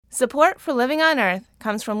Support for Living on Earth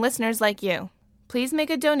comes from listeners like you. Please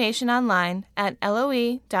make a donation online at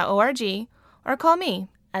loe.org or call me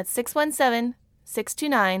at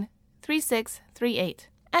 617-629-3638.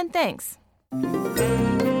 And thanks.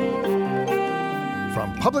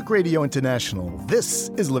 From Public Radio International, this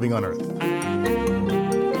is Living on Earth.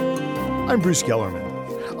 I'm Bruce Gellerman.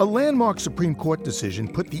 A landmark Supreme Court decision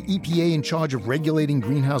put the EPA in charge of regulating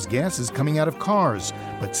greenhouse gases coming out of cars.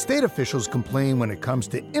 But state officials complain when it comes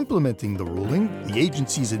to implementing the ruling, the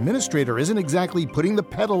agency's administrator isn't exactly putting the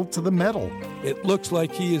pedal to the metal. It looks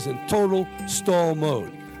like he is in total stall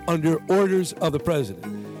mode, under orders of the president.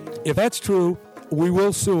 If that's true, we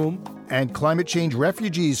will sue him. And climate change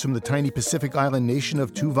refugees from the tiny Pacific island nation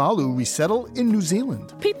of Tuvalu resettle in New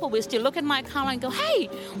Zealand. People will still look at my car and go, "Hey,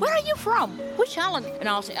 where are you from? Which island?" And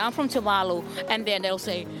I'll say, "I'm from Tuvalu." And then they'll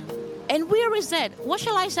say, "And where is that?" What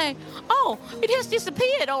shall I say? "Oh, it has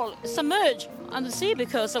disappeared or submerged on the sea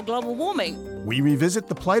because of global warming." We revisit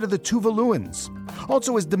the plight of the Tuvaluans.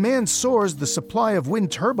 Also, as demand soars, the supply of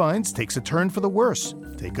wind turbines takes a turn for the worse.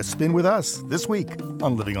 Take a spin with us this week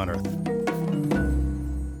on Living on Earth.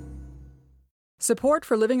 Support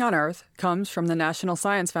for Living on Earth comes from the National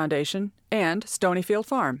Science Foundation and Stonyfield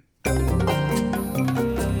Farm.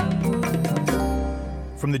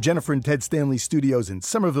 From the Jennifer and Ted Stanley studios in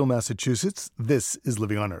Somerville, Massachusetts, this is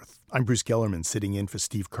Living on Earth. I'm Bruce Gellerman, sitting in for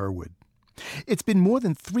Steve Kerwood. It's been more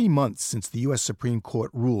than 3 months since the U.S. Supreme Court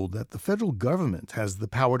ruled that the federal government has the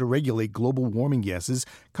power to regulate global warming gases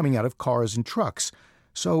coming out of cars and trucks.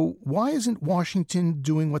 So why isn't Washington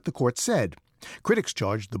doing what the court said? Critics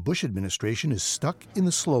charge the Bush administration is stuck in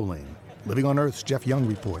the slow lane. Living on Earth's Jeff Young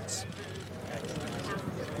reports.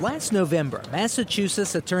 Last November,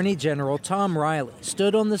 Massachusetts Attorney General Tom Riley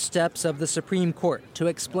stood on the steps of the Supreme Court to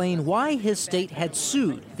explain why his state had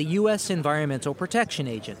sued the U.S. Environmental Protection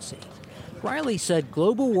Agency. Riley said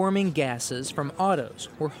global warming gases from autos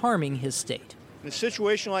were harming his state. In a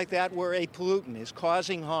situation like that where a pollutant is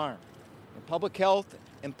causing harm to public health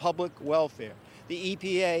and public welfare, the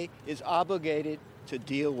EPA is obligated to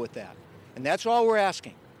deal with that. And that's all we're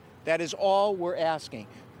asking. That is all we're asking.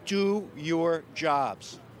 Do your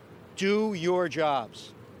jobs. Do your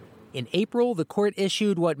jobs. In April, the court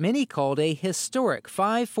issued what many called a historic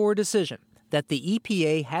 5-4 decision that the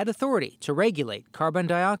EPA had authority to regulate carbon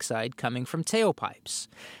dioxide coming from tailpipes.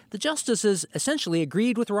 The justices essentially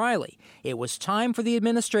agreed with Riley. It was time for the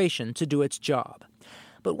administration to do its job.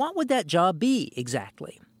 But what would that job be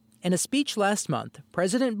exactly? In a speech last month,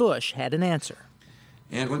 President Bush had an answer.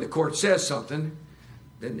 And when the court says something,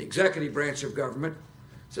 then the executive branch of government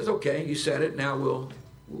says, "Okay, you said it, now we'll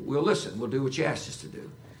listen. We'll do what you asked us to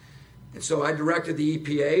do." And so I directed the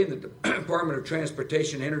EPA and the Department of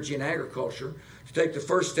Transportation, Energy, and Agriculture to take the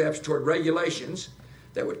first steps toward regulations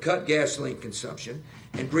that would cut gasoline consumption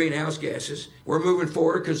and greenhouse gases. We're moving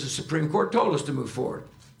forward because the Supreme Court told us to move forward.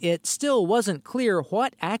 It still wasn't clear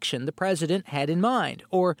what action the president had in mind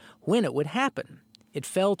or when it would happen. It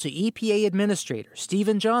fell to EPA Administrator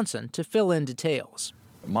Stephen Johnson to fill in details.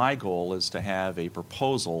 My goal is to have a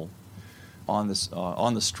proposal on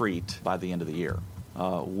the street by the end of the year,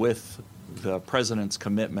 with the president's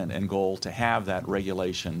commitment and goal to have that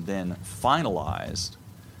regulation then finalized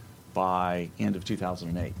by end of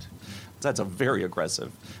 2008. That's a very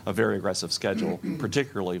aggressive schedule,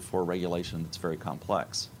 particularly for regulation that's very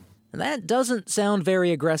complex. That doesn't sound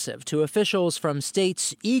very aggressive to officials from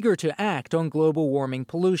states eager to act on global warming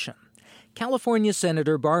pollution. California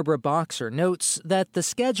Senator Barbara Boxer notes that the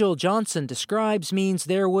schedule Johnson describes means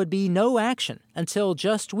there would be no action until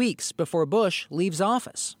just weeks before Bush leaves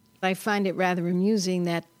office. I find it rather amusing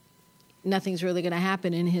that nothing's really going to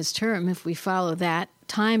happen in his term if we follow that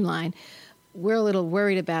timeline. We're a little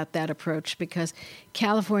worried about that approach because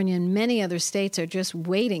California and many other states are just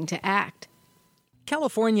waiting to act.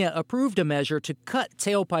 California approved a measure to cut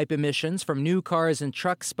tailpipe emissions from new cars and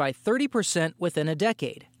trucks by 30% within a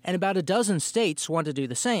decade, and about a dozen states want to do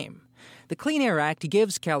the same. The Clean Air Act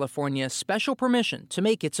gives California special permission to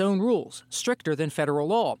make its own rules, stricter than federal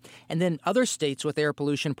law, and then other states with air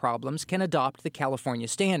pollution problems can adopt the California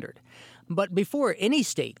standard. But before any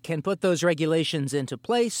state can put those regulations into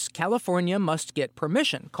place, California must get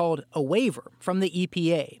permission, called a waiver, from the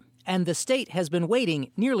EPA. And the state has been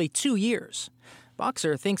waiting nearly 2 years.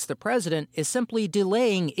 Boxer thinks the president is simply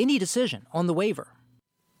delaying any decision on the waiver.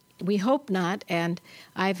 We hope not, and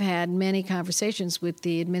I've had many conversations with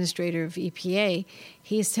the administrator of EPA.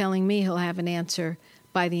 He's telling me he'll have an answer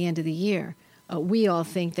by the end of the year. We all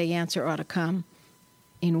think the answer ought to come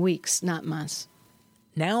in weeks, not months.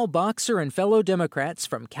 Now, Boxer and fellow Democrats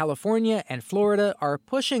from California and Florida are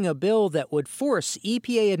pushing a bill that would force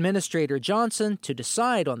EPA Administrator Johnson to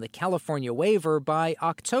decide on the California waiver by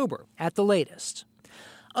October at the latest.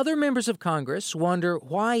 Other members of Congress wonder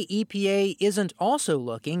why EPA isn't also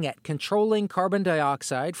looking at controlling carbon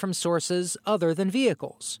dioxide from sources other than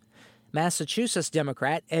vehicles. Massachusetts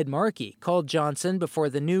Democrat Ed Markey called Johnson before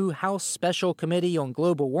the new House Special Committee on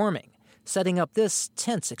Global Warming, setting up this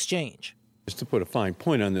tense exchange. Just to put a fine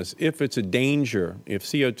point on this, if it's a danger, if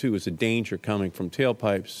CO2 is a danger coming from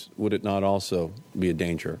tailpipes, would it not also be a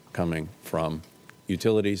danger coming from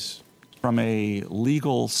utilities? From a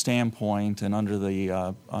legal standpoint and under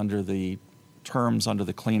the terms under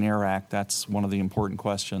the Clean Air Act, that's one of the important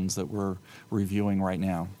questions that we're reviewing right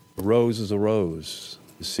now. A rose is a rose.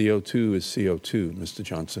 CO2 is CO2, Mr.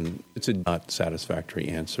 Johnson. It's a not satisfactory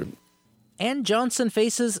answer. And Johnson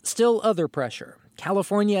faces still other pressure.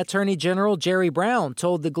 California Attorney General Jerry Brown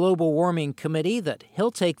told the Global Warming Committee that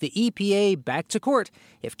he'll take the EPA back to court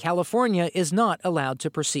if California is not allowed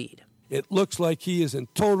to proceed. It looks like he is in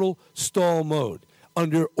total stall mode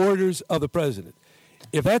under orders of the president.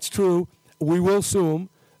 If that's true, we will sue him.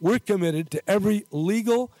 We're committed to every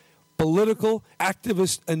legal, political,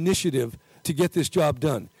 activist initiative to get this job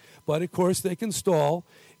done. But, of course, they can stall,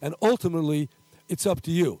 and ultimately, it's up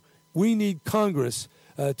to you. We need Congress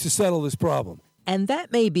to settle this problem. And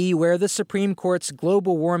that may be where the Supreme Court's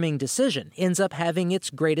global warming decision ends up having its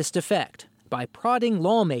greatest effect, by prodding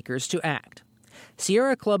lawmakers to act.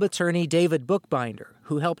 Sierra Club attorney David Bookbinder,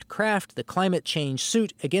 who helped craft the climate change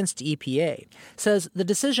suit against EPA, says the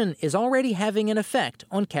decision is already having an effect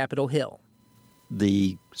on Capitol Hill.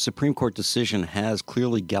 The Supreme Court decision has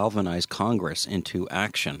clearly galvanized Congress into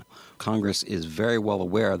action. Congress is very well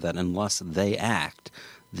aware that unless they act,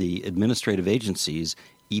 the administrative agencies,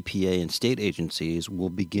 EPA and state agencies, will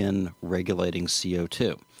begin regulating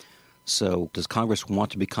CO2. So does Congress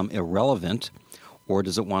want to become irrelevant, or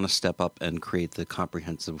does it want to step up and create the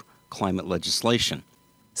comprehensive climate legislation?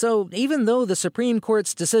 So even though the Supreme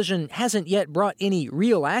Court's decision hasn't yet brought any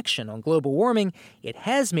real action on global warming, it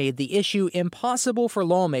has made the issue impossible for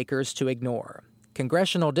lawmakers to ignore.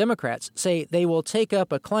 Congressional Democrats say they will take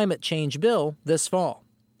up a climate change bill this fall.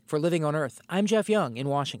 For Living on Earth, I'm Jeff Young in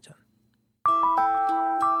Washington.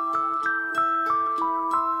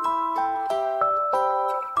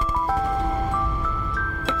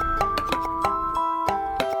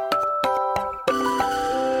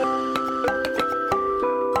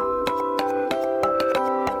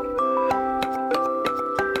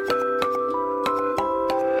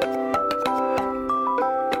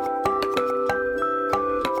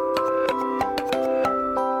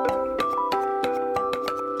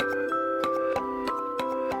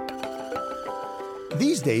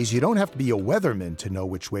 These days, you don't have to be a weatherman to know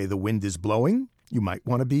which way the wind is blowing. You might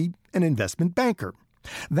want to be an investment banker.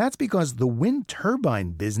 That's because the wind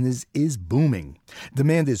turbine business is booming.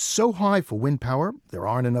 Demand is so high for wind power, there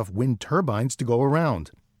aren't enough wind turbines to go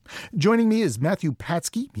around. Joining me is Matthew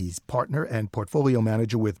Patsky. He's partner and portfolio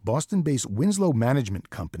manager with Boston-based Winslow Management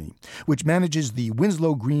Company, which manages the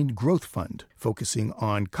Winslow Green Growth Fund, focusing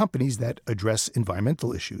on companies that address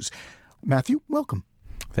environmental issues. Matthew, welcome.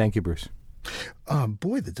 Thank you, Bruce.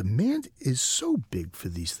 Boy, the demand is so big for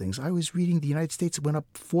these things. I was reading the United States went up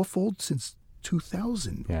fourfold since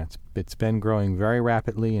 2000. Yeah, it's been growing very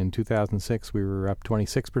rapidly. In 2006, we were up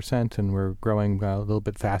 26%, and we're growing a little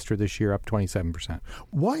bit faster this year, up 27%.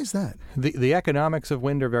 Why is that? The economics of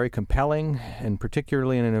wind are very compelling, and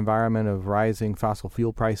particularly in an environment of rising fossil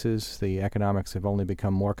fuel prices, the economics have only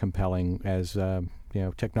become more compelling as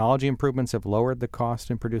technology improvements have lowered the cost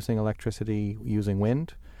in producing electricity using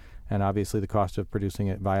wind. And obviously the cost of producing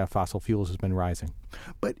it via fossil fuels has been rising.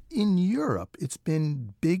 But in Europe, it's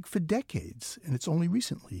been big for decades, and it's only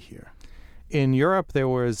recently here. In Europe, there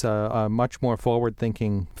was a much more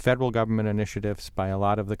forward-thinking federal government initiatives by a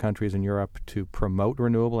lot of the countries in Europe to promote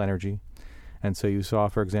renewable energy. And so you saw,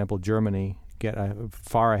 for example, Germany get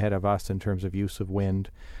far ahead of us in terms of use of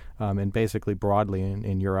wind. And basically broadly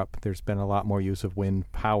in Europe, there's been a lot more use of wind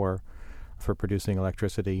power for producing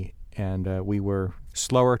electricity. And we were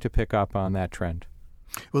slower to pick up on that trend.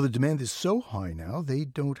 Well, the demand is so high now, they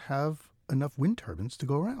don't have enough wind turbines to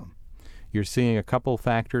go around. You're seeing a couple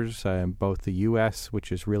factors, both the U.S., which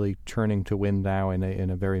is really turning to wind now in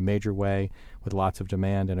a very major way with lots of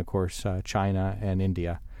demand, and, of course, China and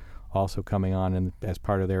India also coming on and as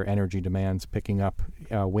part of their energy demands, picking up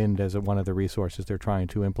wind as one of the resources they're trying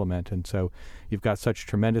to implement. And so you've got such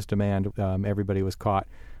tremendous demand. Everybody was caught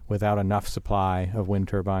without enough supply of wind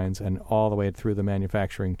turbines, and all the way through the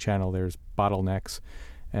manufacturing channel, there's bottlenecks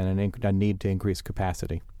and a need to increase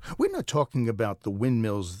capacity. We're not talking about the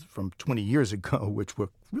windmills from 20 years ago, which were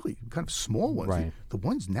really kind of small ones. Right. The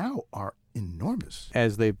ones now are enormous.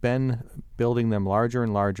 As they've been building them larger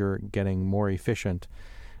and larger, getting more efficient,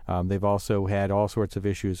 they've also had all sorts of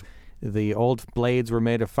issues. The old blades were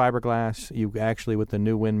made of fiberglass. You actually, with the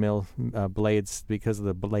new windmill blades, because of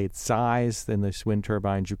the blade size in this wind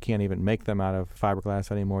turbines, you can't even make them out of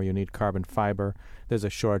fiberglass anymore. You need carbon fiber. There's a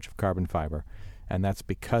shortage of carbon fiber, and that's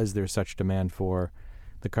because there's such demand for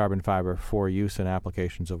the carbon fiber for use in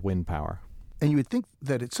applications of wind power. And you would think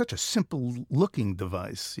that it's such a simple-looking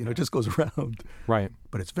device. It just goes around. Right.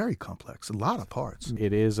 But it's very complex, a lot of parts.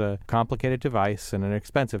 It is a complicated device and an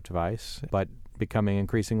expensive device, but becoming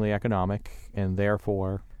increasingly economic, and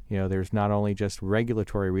therefore, there's not only just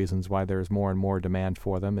regulatory reasons why there's more and more demand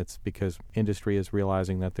for them, it's because industry is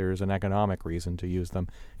realizing that there's an economic reason to use them.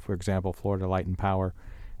 For example, Florida Light and Power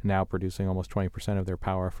now producing almost 20% of their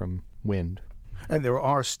power from wind. And there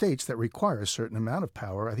are states that require a certain amount of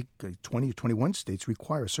power. I think 20 or 21 states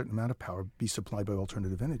require a certain amount of power be supplied by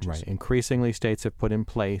alternative energies. Right. Increasingly, states have put in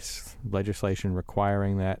place legislation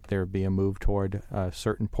requiring that there be a move toward a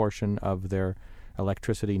certain portion of their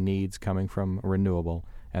electricity needs coming from renewable,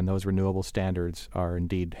 and those renewable standards are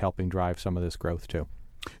indeed helping drive some of this growth, too.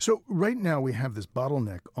 So right now we have this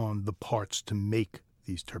bottleneck on the parts to make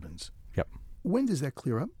these turbines. Yep. When does that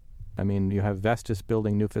clear up? I mean, you have Vestas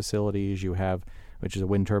building new facilities, which is a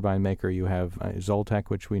wind turbine maker, you have Zoltec,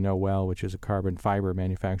 which we know well, which is a carbon fiber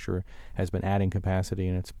manufacturer, has been adding capacity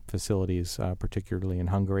in its facilities, particularly in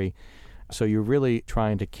Hungary. So you're really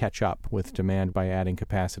trying to catch up with demand by adding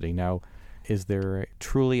capacity. Now, is there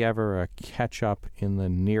truly ever a catch-up in the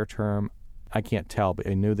near term? I can't tell, but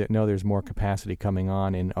I know there's more capacity coming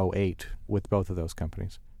on in 2008 with both of those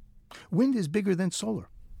companies. Wind is bigger than solar.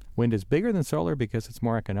 Wind is bigger than solar because it's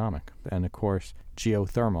more economic. And, of course,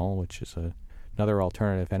 geothermal, which is another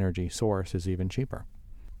alternative energy source, is even cheaper.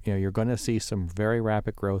 You're going to see some very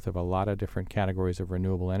rapid growth of a lot of different categories of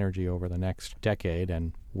renewable energy over the next decade,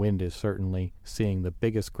 and wind is certainly seeing the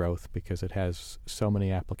biggest growth because it has so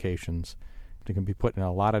many applications. It can be put in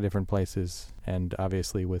a lot of different places, and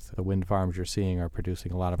obviously with the wind farms you're seeing are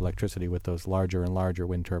producing a lot of electricity with those larger and larger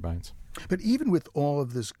wind turbines. But even with all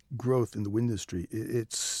of this growth in the wind industry,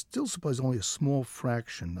 it still supplies only a small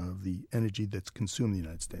fraction of the energy that's consumed in the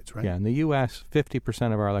United States, right? Yeah, in the U.S.,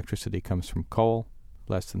 50% of our electricity comes from coal.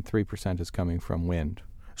 Less than 3% is coming from wind.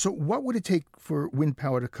 So what would it take for wind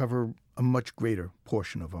power to cover a much greater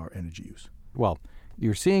portion of our energy use? Well,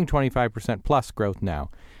 you're seeing 25% plus growth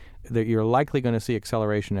now. You're likely going to see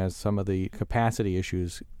acceleration as some of the capacity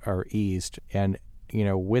issues are eased. And,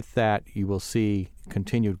 with that, you will see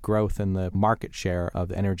continued growth in the market share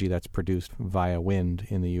of energy that's produced via wind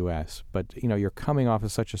in the U.S. But, you're coming off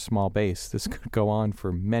of such a small base. This could go on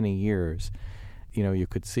for many years. You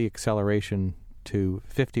could see acceleration to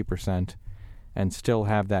 50% and still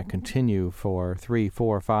have that continue for 3,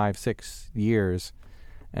 4, 5, 6 years.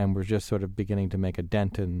 And we're just sort of beginning to make a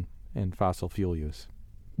dent in fossil fuel use.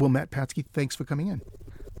 Well, Matt Patzke, thanks for coming in.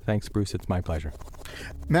 Thanks, Bruce. It's my pleasure.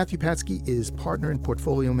 Matthew Patzke is partner and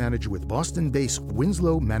portfolio manager with Boston-based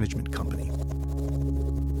Winslow Management Company.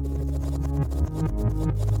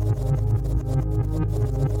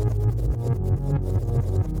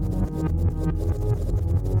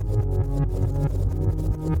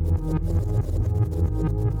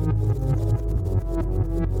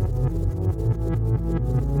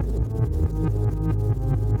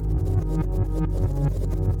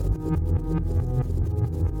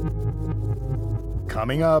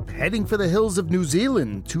 Coming up, heading for the hills of New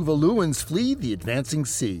Zealand, Tuvaluans flee the advancing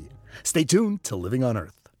sea. Stay tuned to Living on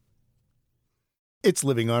Earth. It's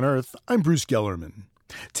Living on Earth. I'm Bruce Gellerman.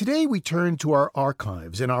 Today we turn to our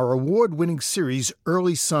archives in our award-winning series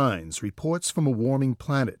Early Signs, Reports from a Warming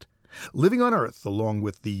Planet. Living on Earth, along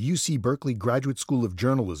with the UC Berkeley Graduate School of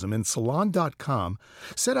Journalism and Salon.com,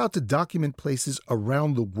 set out to document places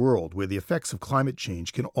around the world where the effects of climate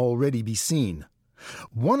change can already be seen.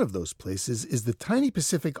 One of those places is the tiny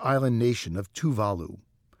Pacific island nation of Tuvalu.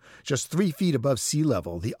 Just 3 feet above sea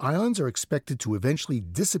level, the islands are expected to eventually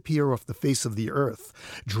disappear off the face of the Earth,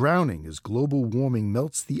 drowning as global warming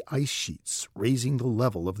melts the ice sheets, raising the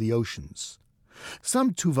level of the oceans.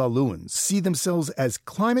 Some Tuvaluans see themselves as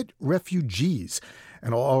climate refugees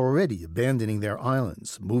and are already abandoning their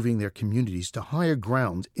islands, moving their communities to higher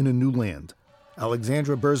ground in a new land.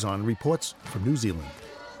 Alexandra Berzon reports from New Zealand.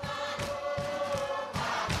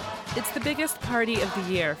 It's the biggest party of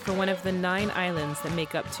the year for one of the 9 islands that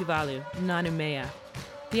make up Tuvalu, Nanumea,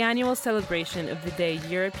 the annual celebration of the day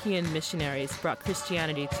European missionaries brought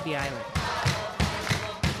Christianity to the island.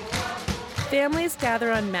 Families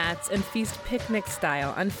gather on mats and feast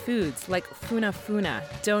picnic-style on foods like funa-funa,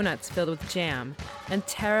 donuts filled with jam, and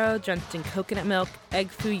taro drenched in coconut milk, egg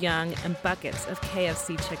foo young, and buckets of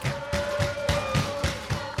KFC chicken.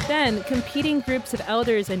 Then, competing groups of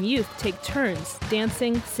elders and youth take turns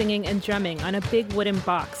dancing, singing, and drumming on a big wooden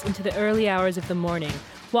box into the early hours of the morning,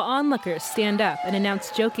 while onlookers stand up and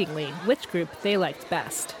announce jokingly which group they liked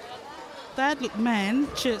best. That man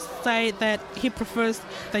should say that he prefers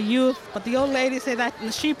the youth, but the old lady said that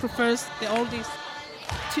she prefers the oldies.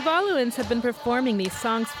 Tuvaluans have been performing these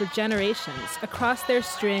songs for generations across their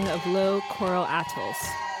string of low coral atolls.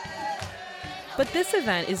 But this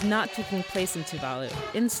event is not taking place in Tuvalu.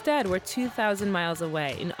 Instead, we're 2,000 miles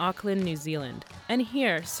away in Auckland, New Zealand. And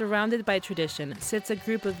here, surrounded by tradition, sits a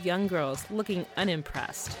group of young girls looking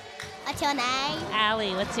unimpressed. What's your name?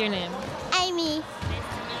 Allie, what's your name? Amy.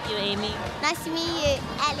 You, Amy. Nice to meet you,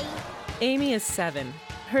 Ellie. Amy is 7.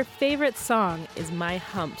 Her favorite song is My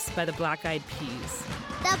Humps by the Black Eyed Peas.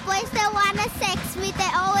 The boys that wanna sex me, they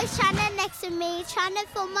always tryna next to me, tryna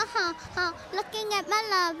feel my hump, looking at my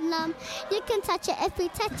love. You can touch it if you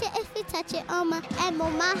touch it on my and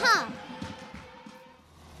on my hump.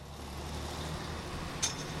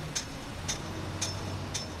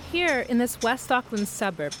 Here in this West Auckland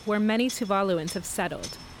suburb where many Tuvaluans have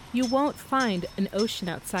settled, you won't find an ocean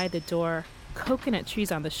outside the door, coconut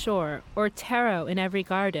trees on the shore, or taro in every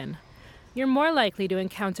garden. You're more likely to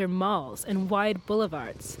encounter malls and wide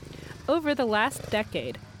boulevards. Over the last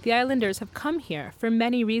decade, the islanders have come here for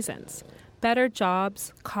many reasons: better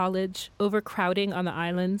jobs, college, overcrowding on the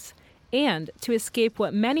islands, and to escape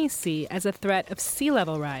what many see as a threat of sea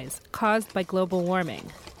level rise caused by global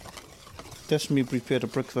warming. That's me prepare the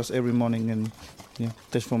breakfast every morning, and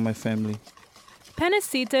that's for my family.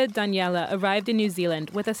 Penisita Daniela arrived in New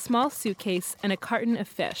Zealand with a small suitcase and a carton of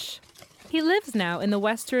fish. He lives now in the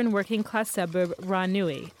western working-class suburb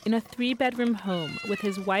Ranui in a 3-bedroom home with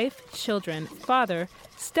his wife, children, father,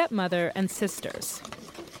 stepmother, and sisters.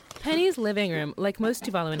 Penny's living room, like most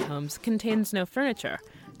Tuvaluan homes, contains no furniture,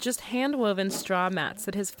 just hand-woven straw mats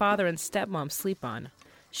that his father and stepmom sleep on.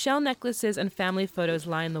 Shell necklaces and family photos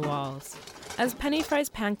line the walls. As Penny fries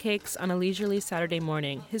pancakes on a leisurely Saturday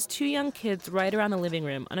morning, his 2 young kids ride around the living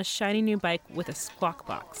room on a shiny new bike with a squawk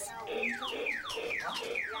box.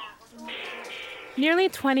 Nearly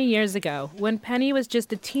 20 years ago, when Penny was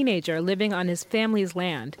just a teenager living on his family's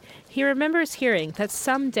land, he remembers hearing that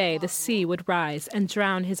someday the sea would rise and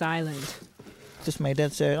drown his island. Just my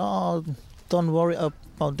dad said, "Oh, don't worry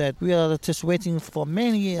about that. We are just waiting for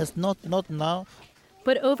many years, not now."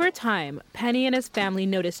 But over time, Penny and his family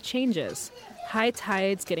noticed changes. High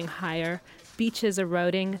tides getting higher, beaches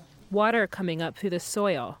eroding, water coming up through the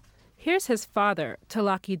soil. Here's his father,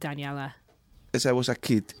 Talaki Daniela. As I was a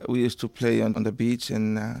kid, we used to play on the beach,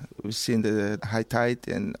 and we seen the high tide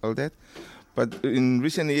and all that. But in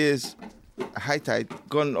recent years, high tide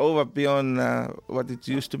gone over beyond what it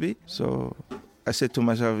used to be. So I said to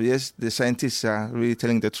myself, yes, the scientists are really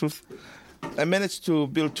telling the truth. I managed to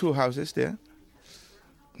build 2 houses there.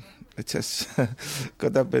 I just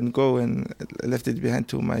got up and go and left it behind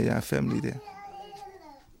to my family there.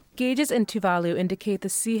 Gauges in Tuvalu indicate the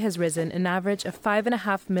sea has risen an average of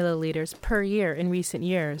 5.5 milliliters per year in recent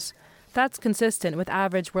years. That's consistent with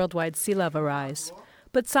average worldwide sea level rise.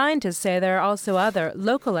 But scientists say there are also other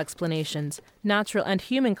local explanations, natural and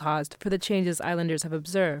human-caused, for the changes islanders have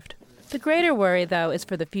observed. The greater worry, though, is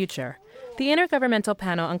for the future. The Intergovernmental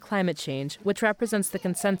Panel on Climate Change, which represents the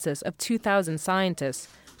consensus of 2,000 scientists,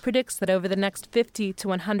 predicts that over the next 50 to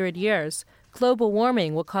 100 years, global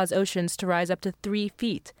warming will cause oceans to rise up to 3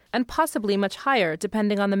 feet, and possibly much higher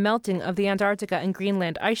depending on the melting of the Antarctica and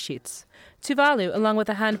Greenland ice sheets. Tuvalu, along with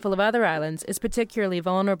a handful of other islands, is particularly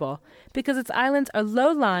vulnerable because its islands are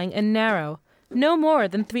low-lying and narrow, no more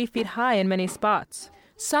than 3 feet high in many spots.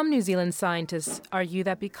 Some New Zealand scientists argue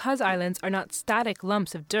that because islands are not static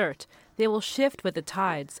lumps of dirt, they will shift with the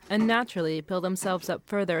tides and naturally build themselves up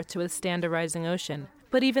further to withstand a rising ocean.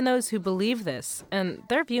 But even those who believe this, and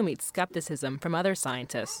their view meets skepticism from other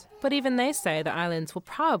scientists, but even they say the islands will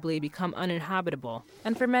probably become uninhabitable.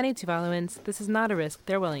 And for many Tuvaluans, this is not a risk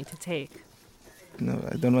they're willing to take. No,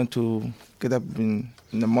 I don't want to get up in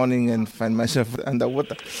the morning and find myself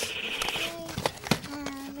underwater.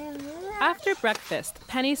 After breakfast,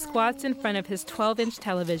 Penny squats in front of his 12-inch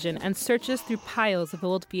television and searches through piles of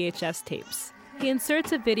old VHS tapes. He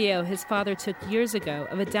inserts a video his father took years ago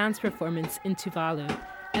of a dance performance in Tuvalu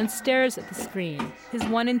and stares at the screen. His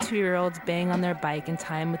 1- and 2-year-olds bang on their bike in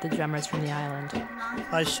time with the drummers from the island.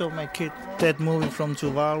 I show my kid that movie from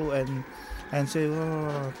Tuvalu and say,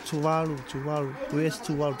 "Oh, Tuvalu, where's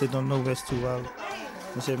Tuvalu?" They don't know where's Tuvalu.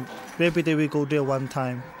 I said, maybe they will go there one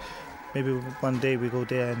time. Maybe one day we go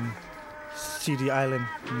there and see the island.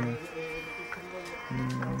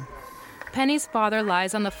 Penny's father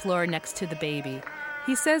lies on the floor next to the baby.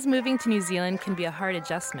 He says moving to New Zealand can be a hard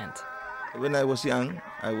adjustment. When I was young,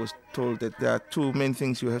 I was told that there are two main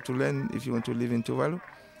things you have to learn if you want to live in Tuvalu: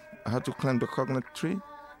 how to climb the coconut tree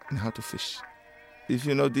and how to fish. If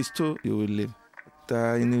you know these two, you will live.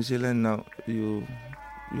 In New Zealand now, you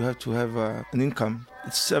have to have an income.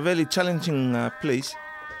 It's a very challenging place.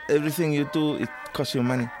 Everything you do, it costs you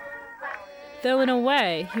money. Though in a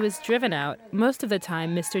way, he was driven out, most of the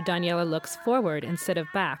time Mr. Daniela looks forward instead of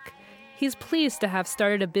back. He's pleased to have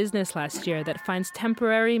started a business last year that finds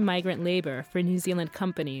temporary migrant labor for New Zealand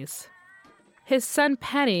companies. His son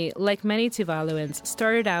Penny, like many Tuvaluans,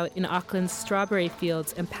 started out in Auckland's strawberry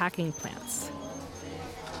fields and packing plants.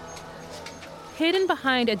 Hidden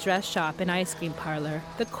behind a dress shop and ice cream parlor,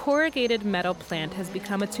 the corrugated metal plant has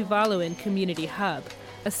become a Tuvaluan community hub,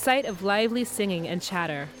 a site of lively singing and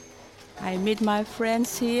chatter. I meet my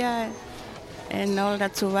friends here and all the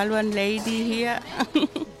Tuvaluan lady here.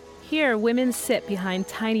 Here, women sit behind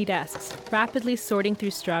tiny desks, rapidly sorting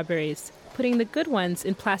through strawberries, putting the good ones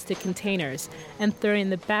in plastic containers, and throwing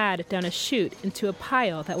the bad down a chute into a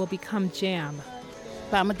pile that will become jam.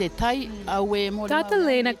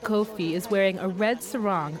 Tatalena Kofi is wearing a red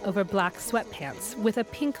sarong over black sweatpants with a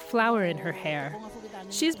pink flower in her hair.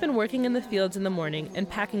 She's been working in the fields in the morning and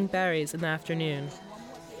packing berries in the afternoon.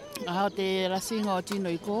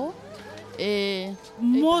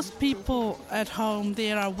 Most people at home,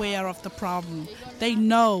 they are aware of the problem. They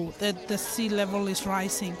know that the sea level is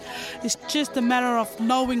rising. It's just a matter of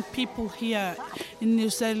knowing people here in New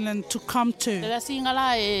Zealand to come to.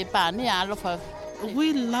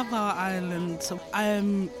 We love our island, so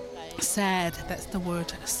I'm sad, that's the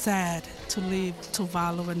word, sad to leave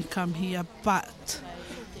Tuvalu and come here, but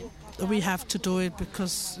we have to do it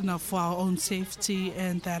because, for our own safety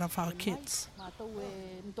and that of our kids.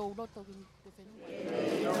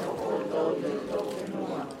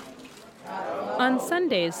 On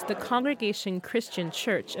Sundays, the Congregation Christian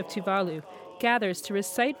Church of Tuvalu gathers to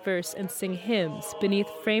recite verse and sing hymns beneath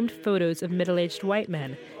framed photos of middle-aged white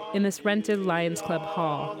men in this rented Lions Club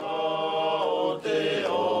hall.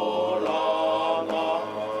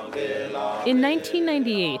 In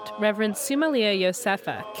 1998, Reverend Sumalia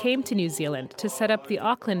Yosefa came to New Zealand to set up the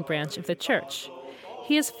Auckland branch of the church.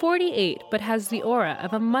 He is 48, but has the aura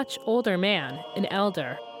of a much older man, an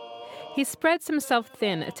elder. He spreads himself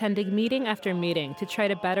thin, attending meeting after meeting to try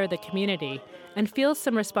to better the community, and feels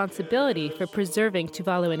some responsibility for preserving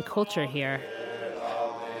Tuvaluan culture here.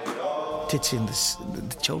 Teaching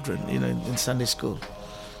the children, in Sunday school,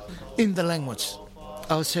 in the language.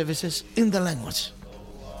 Our services in the language.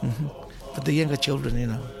 But the younger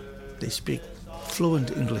children, they speak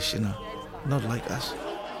fluent English, not like us.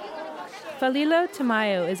 Falilo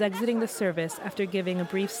Tamayo is exiting the service after giving a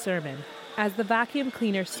brief sermon, as the vacuum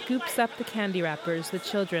cleaner scoops up the candy wrappers the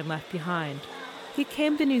children left behind. He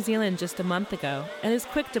came to New Zealand just a month ago and is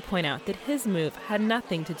quick to point out that his move had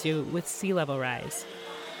nothing to do with sea level rise.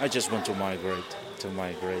 I just want to migrate.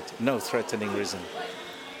 No threatening reason.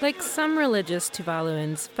 Like some religious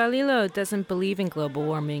Tuvaluans, Falilo doesn't believe in global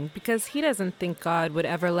warming because he doesn't think God would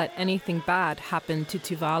ever let anything bad happen to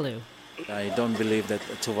Tuvalu. I don't believe that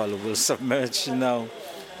Tuvalu will submerge,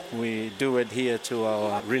 We do adhere to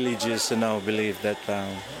our religious, belief that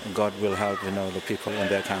God will help, the people in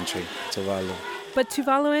their country, Tuvalu. But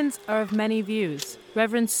Tuvaluans are of many views.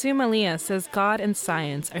 Reverend Sumalia says God and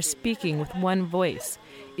science are speaking with one voice,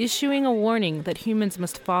 issuing a warning that humans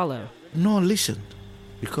must follow. No, listen,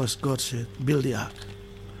 because God said, build the ark.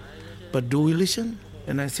 But do we listen?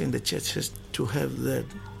 And I think the church has to have that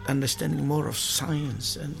understanding more of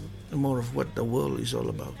science and more of what the world is all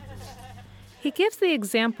about. He gives the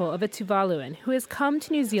example of a Tuvaluan who has come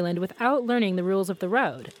to New Zealand without learning the rules of the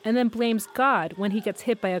road and then blames God when he gets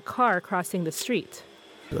hit by a car crossing the street.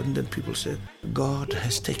 And then people said, God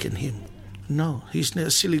has taken him. No, he's not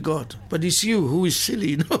a silly God. But it's you who is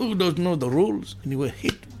silly, who don't know the rules. And you were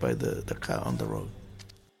hit by the car on the road.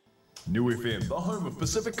 New FM, the home of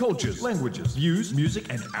Pacific cultures, languages, views,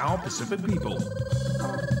 music, and our Pacific people.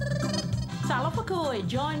 Salafakoi,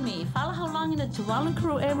 join me, Fala Haulong in the Tuvalu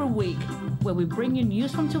crew every week, where we bring you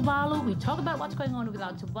news from Tuvalu, we talk about what's going on with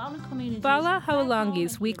our Tuvalu community. Fala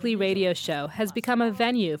Haulongi's weekly radio show has become a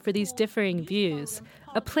venue for these differing views,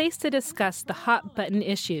 a place to discuss the hot-button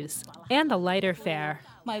issues and the lighter fare.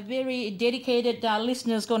 My very dedicated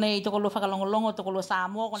listeners,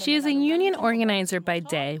 she is a union organizer by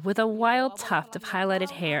day with a wild tuft of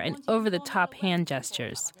highlighted hair and over-the-top hand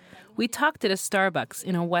gestures. We talked at a Starbucks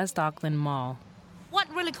in a West Auckland mall. What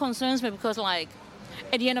really concerns me, because like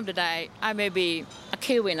at the end of the day, I may be a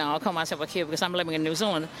Kiwi now. I call myself a Kiwi because I'm living in New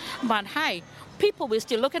Zealand. But hey, people will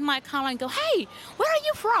still look at my color and go, hey, where are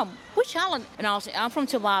you from? Which island? And I'll say, I'm from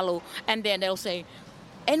Tuvalu. And then they'll say,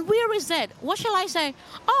 and where is that? What shall I say?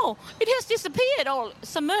 Oh, it has disappeared or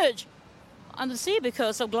submerged on the sea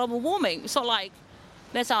because of global warming. So like,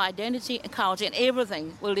 that's our identity and culture, and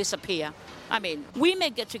everything will disappear. I mean, we may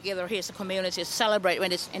get together here as a community to celebrate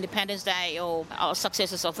when it's Independence Day or our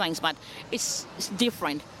successes of things, but it's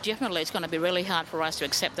different. Definitely, it's going to be really hard for us to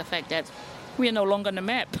accept the fact that we are no longer on the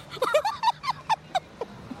map.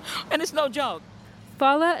 And it's no joke.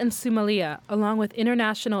 Fala and Sumalia, along with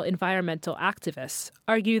international environmental activists,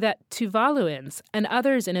 argue that Tuvaluans and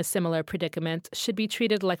others in a similar predicament should be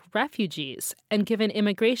treated like refugees and given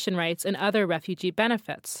immigration rights and other refugee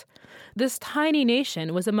benefits. This tiny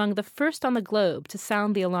nation was among the first on the globe to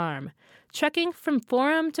sound the alarm, trekking from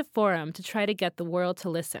forum to forum to try to get the world to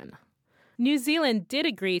listen. New Zealand did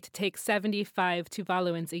agree to take 75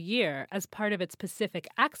 Tuvaluans a year as part of its Pacific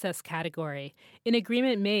Access category, an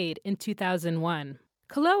agreement made in 2001.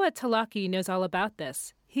 Kaloa Talaki knows all about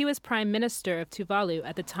this. He was Prime Minister of Tuvalu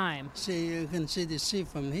at the time. See, you can see the sea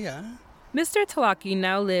from here. Mr. Talaki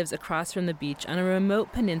now lives across from the beach on a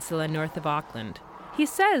remote peninsula north of Auckland. He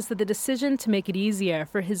says that the decision to make it easier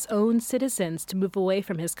for his own citizens to move away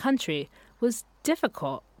from his country was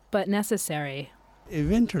difficult but necessary.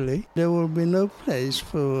 Eventually, there will be no place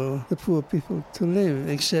for the poor people to live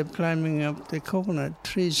except climbing up the coconut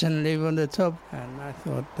trees and live on the top. And I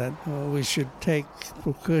thought that we should take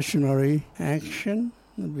precautionary action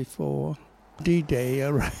before D-Day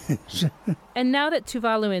arrives. And now that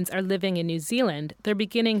Tuvaluans are living in New Zealand, they're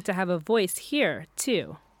beginning to have a voice here,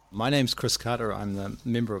 too. My name's Chris Carter. I'm the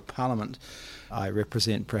Member of Parliament. I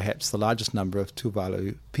represent perhaps the largest number of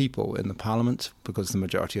Tuvalu people in the Parliament because the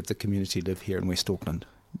majority of the community live here in West Auckland.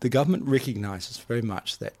 The government recognises very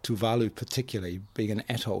much that Tuvalu, particularly being an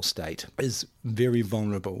atoll state, is very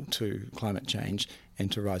vulnerable to climate change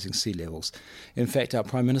and to rising sea levels. In fact, our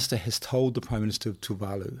Prime Minister has told the Prime Minister of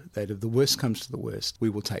Tuvalu that if the worst comes to the worst, we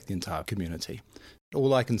will take the entire community.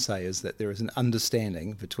 All I can say is that there is an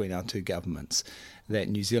understanding between our two governments that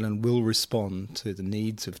New Zealand will respond to the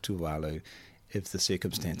needs of Tuvalu if the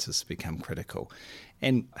circumstances become critical.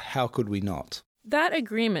 And how could we not? That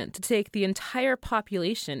agreement to take the entire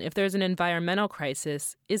population if there's an environmental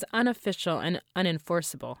crisis is unofficial and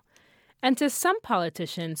unenforceable. And to some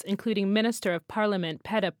politicians, including Minister of Parliament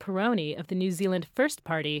Peta Peroni of the New Zealand First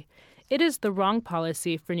Party, it is the wrong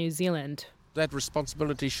policy for New Zealand. That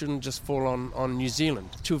responsibility shouldn't just fall on New Zealand.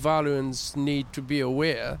 Tuvaluans need to be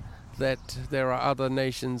aware that there are other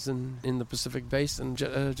nations in the Pacific Basin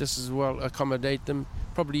just as well accommodate them,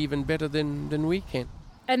 probably even better than we can.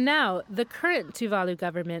 And now, the current Tuvalu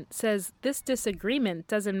government says this disagreement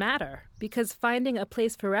doesn't matter because finding a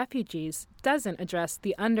place for refugees doesn't address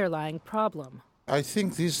the underlying problem. I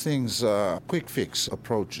think these things are quick fix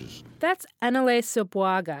approaches. That's Enele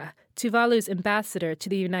Sobwaga, Tuvalu's ambassador to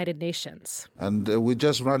the United Nations. And we're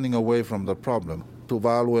just running away from the problem.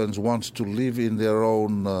 Tuvaluans want to live in their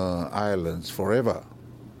own islands forever.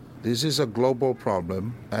 This is a global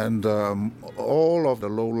problem, and all of the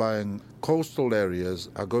low-lying coastal areas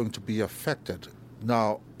are going to be affected.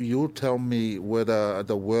 Now, you tell me whether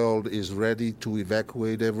the world is ready to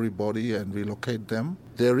evacuate everybody and relocate them.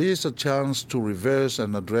 There is a chance to reverse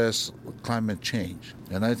and address climate change,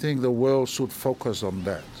 and I think the world should focus on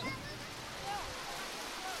that.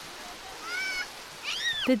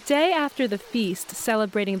 The day after the feast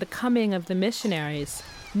celebrating the coming of the missionaries,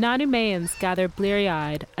 Nanumeans gather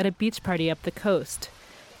bleary-eyed at a beach party up the coast.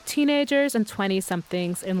 Teenagers and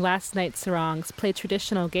 20-somethings in last night's sarongs play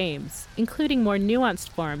traditional games, including more nuanced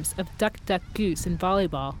forms of duck-duck-goose and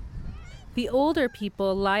volleyball. The older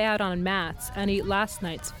people lie out on mats and eat last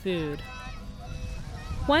night's food.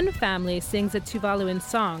 One family sings a Tuvaluan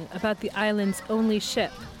song about the island's only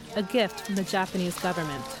ship, a gift from the Japanese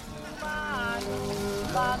government.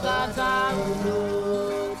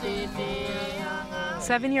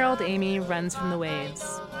 7-year-old Amy runs from the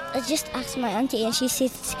waves. I just asked my auntie and she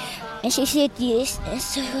said yes, and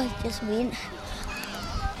so I just went.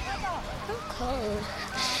 I'm cold.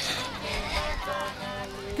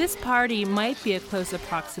 This party might be a close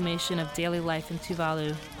approximation of daily life in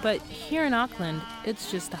Tuvalu, but here in Auckland,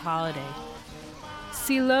 it's just a holiday.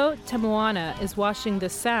 Silo Temuana is washing the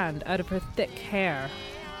sand out of her thick hair.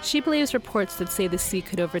 She believes reports that say the sea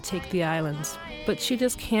could overtake the islands, but she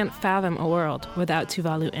just can't fathom a world without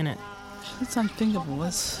Tuvalu in it. It's unthinkable.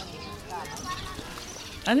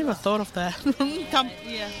 I never thought of that.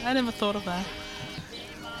 I never thought of that.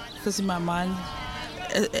 Because in my mind,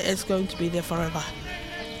 it's going to be there forever.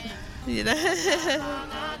 You know?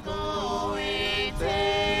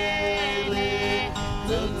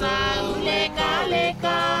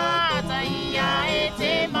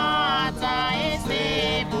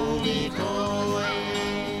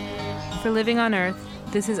 For Living on Earth,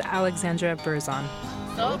 this is Alexandra Berzon.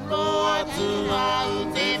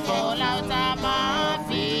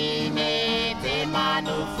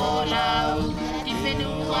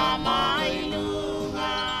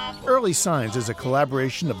 Early Signs is a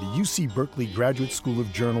collaboration of the UC Berkeley Graduate School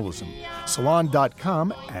of Journalism,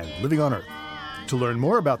 Salon.com, and Living on Earth. To learn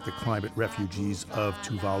more about the climate refugees of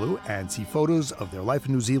Tuvalu and see photos of their life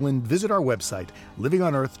in New Zealand, visit our website,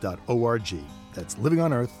 livingonearth.org. That's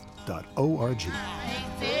livingonearth.org.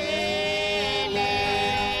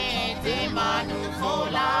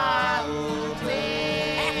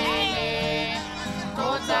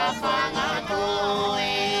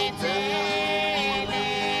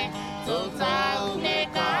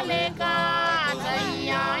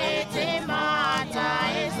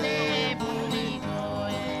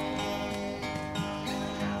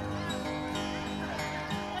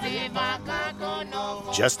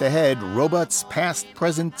 Just ahead, robots past,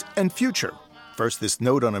 present, and future. First, this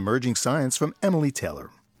note on emerging science from Emily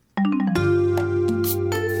Taylor.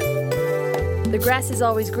 The grass is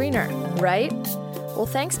always greener, right? Well,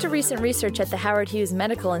 thanks to recent research at the Howard Hughes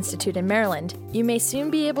Medical Institute in Maryland, you may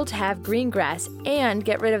soon be able to have green grass and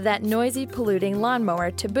get rid of that noisy, polluting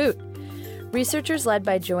lawnmower to boot. Researchers led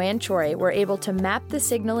by Joanne Choi were able to map the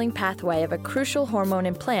signaling pathway of a crucial hormone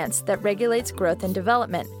in plants that regulates growth and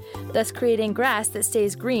development, thus creating grass that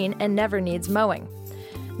stays green and never needs mowing.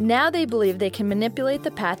 Now they believe they can manipulate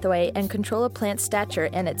the pathway and control a plant's stature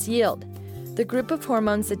and its yield. The group of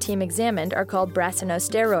hormones the team examined are called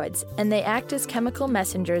brassinosteroids, and they act as chemical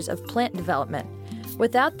messengers of plant development.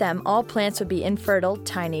 Without them, all plants would be infertile,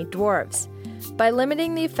 tiny dwarves. By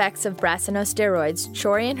limiting the effects of brassinosteroids,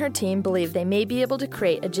 Choi and her team believe they may be able to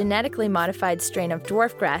create a genetically modified strain of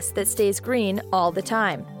dwarf grass that stays green all the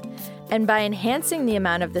time. And by enhancing the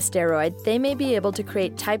amount of the steroid, they may be able to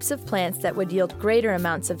create types of plants that would yield greater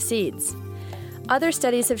amounts of seeds. Other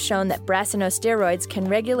studies have shown that brassinosteroids can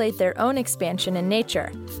regulate their own expansion in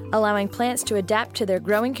nature, allowing plants to adapt to their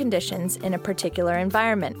growing conditions in a particular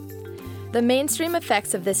environment. The mainstream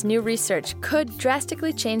effects of this new research could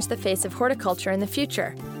drastically change the face of horticulture in the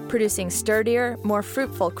future, producing sturdier, more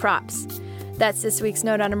fruitful crops. That's this week's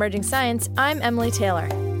Note on Emerging Science. I'm Emily Taylor.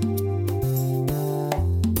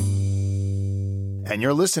 And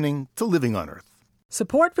you're listening to Living on Earth.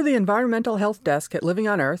 Support for the Environmental Health Desk at Living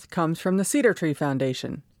on Earth comes from the Cedar Tree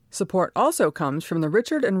Foundation. Support also comes from the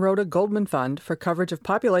Richard and Rhoda Goldman Fund for coverage of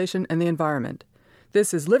population and the environment.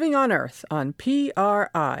 This is Living on Earth on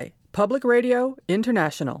PRI, Public Radio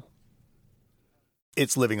International.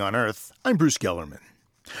 It's Living on Earth. I'm Bruce Gellerman.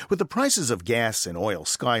 With the prices of gas and oil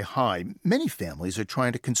sky high, many families are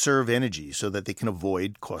trying to conserve energy so that they can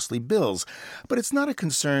avoid costly bills. But it's not a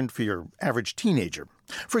concern for your average teenager.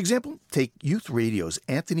 For example, take Youth Radio's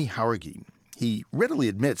Anthony Howergy. He readily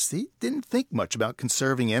admits he didn't think much about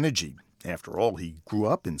conserving energy. After all, he grew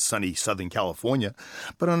up in sunny Southern California.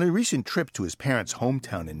 But on a recent trip to his parents'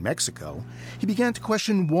 hometown in Mexico, he began to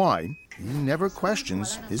question why he never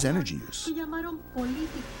questions his energy use.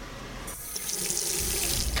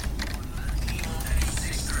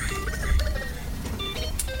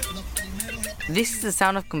 This is the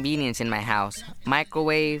sound of convenience in my house.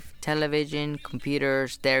 Microwave, television, computer,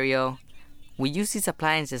 stereo. We use these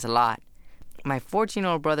appliances a lot. My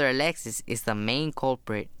 14-year-old brother Alexis is the main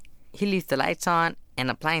culprit. He leaves the lights on and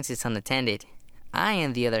appliances unattended. I,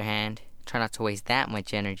 on the other hand, try not to waste that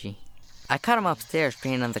much energy. I caught him upstairs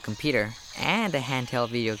playing on the computer and a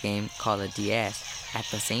handheld video game called a DS at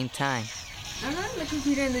the same time. I'm not on the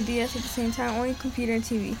computer and the DS at the same time, only computer and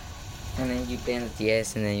TV. And then you play on the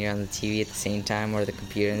DS and then you're on the TV at the same time, or the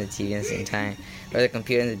computer and the TV at the same time, or the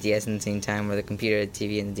computer and the DS at the same time, or the computer, the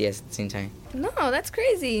TV, and the DS at the same time. No, that's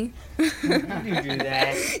crazy. You do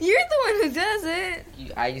that. You're the one who does it.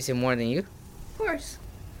 I use it more than you? Of course.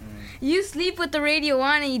 You sleep with the radio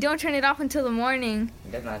on and you don't turn it off until the morning.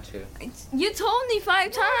 That's not true. You told me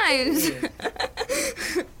 5 times.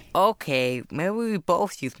 Okay, maybe we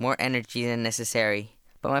both use more energy than necessary.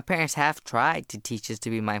 But my parents have tried to teach us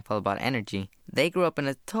to be mindful about energy. They grew up in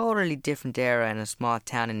a totally different era in a small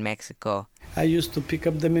town in Mexico. I used to pick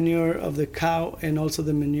up the manure of the cow and also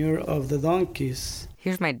the manure of the donkeys.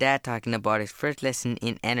 Here's my dad talking about his first lesson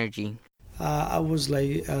in energy. I was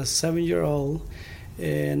like a 7-year-old,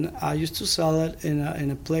 and I used to sell it in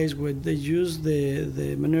a place where they use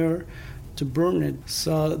the manure to burn it.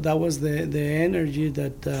 So that was the energy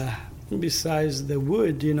that besides the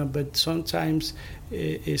wood, but sometimes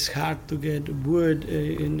it's hard to get wood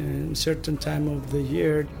in a certain time of the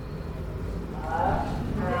year.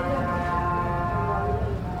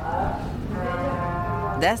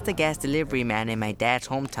 That's the gas delivery man in my dad's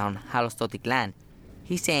hometown, Jalostoticlan.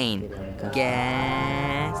 He's saying,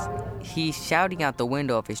 gas. He's shouting out the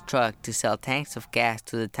window of his truck to sell tanks of gas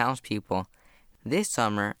to the townspeople. This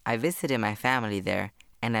summer, I visited my family there,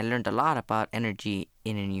 and I learned a lot about energy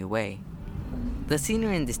in a new way. The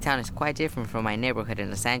scenery in this town is quite different from my neighborhood in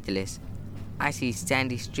Los Angeles. I see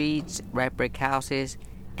sandy streets, red brick houses,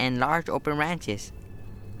 and large open ranches.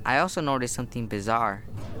 I also noticed something bizarre.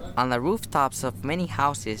 On the rooftops of many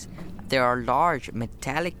houses, there are large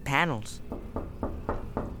metallic panels.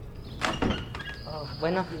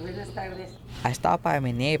 Bueno. I stopped by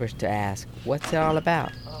my neighbors to ask, what's it all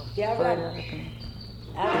about?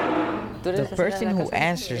 The person who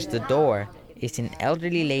answers the door is an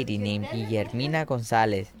elderly lady named Guillermina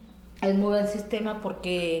González. Es muy buen sistema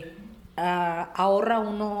porque ahorra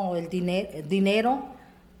uno el dinero.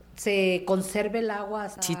 Se conserva el agua.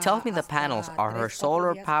 She tells me the panels are her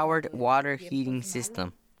solar-powered water heating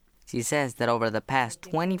system. She says that over the past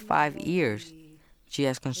 25 years, she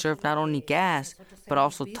has conserved not only gas, but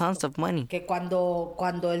also tons of money. Que cuando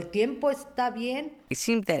el tiempo está bien. It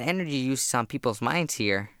seems that energy use is on people's minds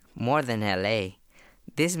here, more than LA.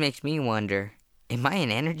 This makes me wonder, am I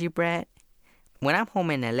an energy brat? When I'm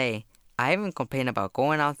home in LA, I even complain about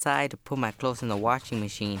going outside to put my clothes in the washing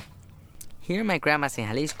machine. Here in my grandma's in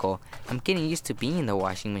Jalisco, I'm getting used to being in the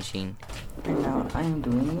washing machine. Right now, I'm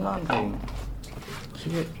doing laundry.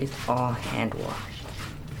 Here is all hand wash.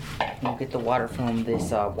 You get the water from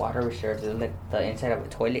this water reserve. It's like the inside of a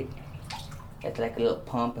toilet. It's like a little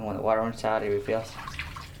pump, and when the water runs out, it refills.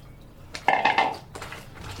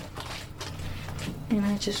 And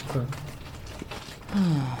I just scrub.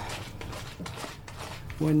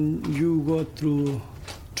 When you go through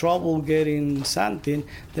trouble getting something,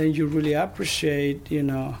 then you really appreciate,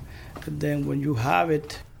 then when you have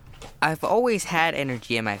it. I've always had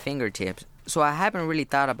energy at my fingertips, so I haven't really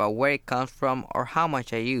thought about where it comes from or how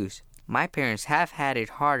much I use. My parents have had it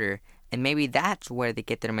harder, and maybe that's where they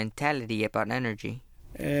get their mentality about energy.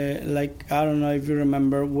 I don't know if you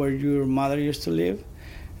remember where your mother used to live.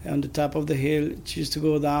 On the top of the hill, she used to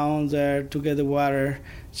go down there to get the water.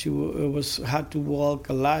 She had to walk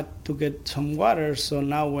a lot to get some water. So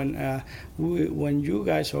now when you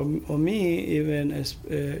guys or me even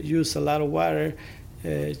use a lot of water,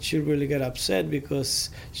 she really got upset because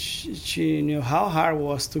she knew how hard it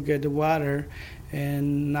was to get the water.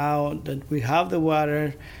 And now that we have the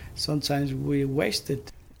water, sometimes we waste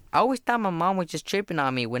it. I always thought my mom was just tripping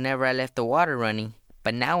on me whenever I left the water running.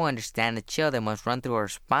 But now I understand the chill that must run through her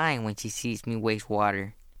spine when she sees me waste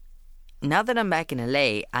water. Now that I'm back in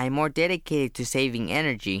LA, I'm more dedicated to saving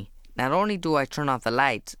energy. Not only do I turn off the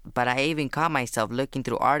lights, but I even caught myself looking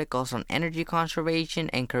through articles on energy conservation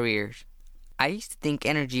and careers. I used to think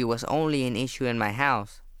energy was only an issue in my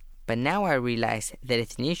house, but now I realize that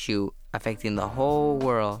it's an issue affecting the whole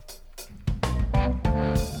world.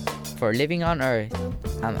 For Living on Earth,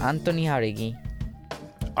 I'm Anthony Jauregui.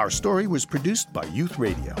 Our story was produced by Youth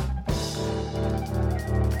Radio.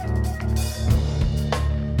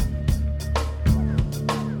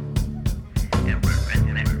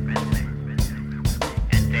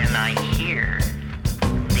 And then I hear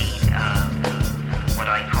what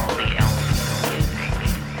I call the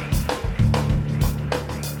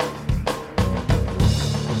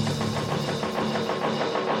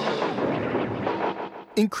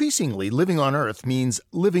Increasingly, living on Earth means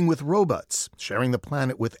living with robots, sharing the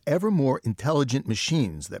planet with ever more intelligent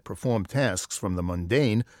machines that perform tasks from the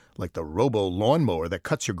mundane, like the robo-lawnmower that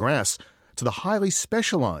cuts your grass, to the highly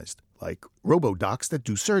specialized, like robodocs that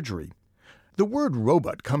do surgery. The word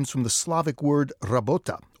robot comes from the Slavic word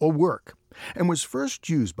rabota, or work, and was first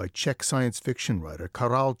used by Czech science fiction writer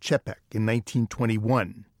Karel Čapek in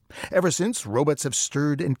 1921. Ever since, robots have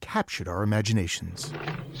stirred and captured our imaginations.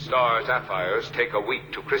 Star sapphires take a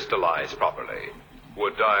week to crystallize properly.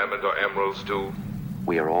 Would diamond or emeralds do?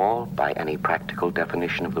 We are all, by any practical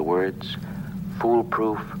definition of the words,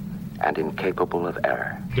 foolproof and incapable of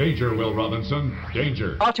error. Danger, Will Robinson.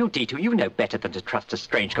 Danger. R2-D2, you know better than to trust a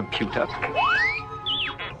strange computer.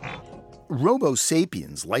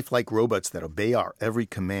 Robo-sapiens, lifelike robots that obey our every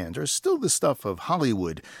command, are still the stuff of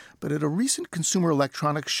Hollywood, but at a recent consumer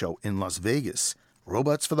electronics show in Las Vegas,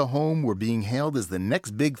 robots for the home were being hailed as the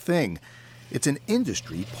next big thing. It's an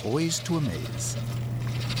industry poised to amaze.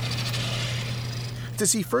 To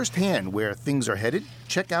see firsthand where things are headed,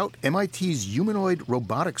 check out MIT's humanoid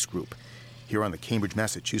robotics group. Here on the Cambridge,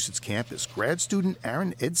 Massachusetts campus, grad student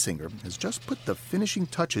Aaron Edsinger has just put the finishing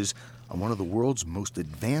touches on one of the world's most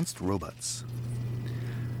advanced robots.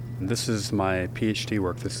 This is my PhD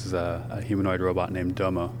work. This is a humanoid robot named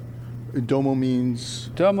Domo. Domo means?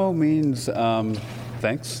 Domo means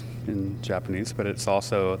thanks in Japanese, but it's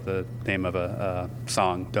also the name of a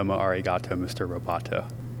song, Domo arigato, Mr. Roboto.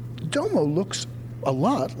 Domo looks a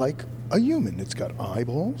lot like a human. It's got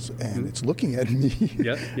eyeballs, and it's looking at me.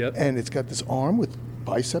 Yep. And it's got this arm with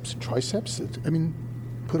biceps and triceps.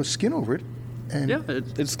 Put a skin over it. And yeah,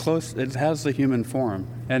 it's close. It has the human form.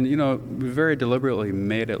 And, we very deliberately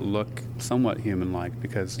made it look somewhat human-like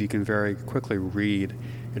because you can very quickly read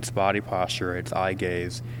its body posture, its eye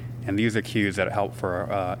gaze, and these are cues that help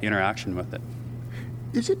for interaction with it.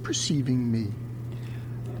 Is it perceiving me?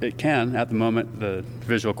 It can. At the moment, the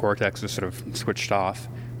visual cortex is sort of switched off.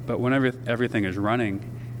 But whenever everything is running,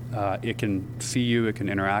 it can see you, it can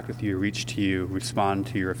interact with you, reach to you, respond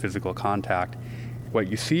to your physical contact. What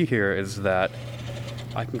you see here is that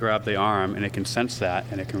I can grab the arm, and it can sense that,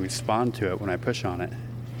 and it can respond to it when I push on it.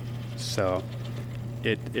 So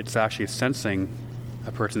it's actually sensing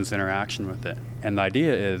a person's interaction with it. And the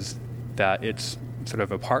idea is that it's sort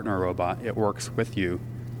of a partner robot. It works with you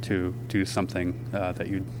to do something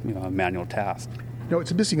a manual task. No,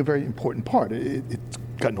 it's missing a very important part. It's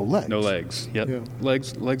got no legs. No legs, yep. Yeah.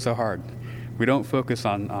 Legs are hard. We don't focus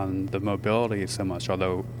on the mobility so much,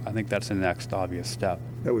 although I think that's the next obvious step.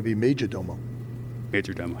 That would be Major Domo.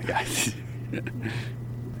 Major Domo, yeah.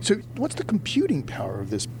 So what's the computing power of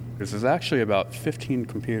this? This is actually about 15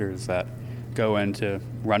 computers that go into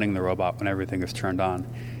running the robot when everything is turned on.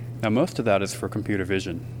 Now, most of that is for computer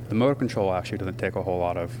vision. The motor control actually doesn't take a whole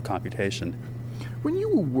lot of computation. When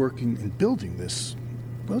you were working and building this,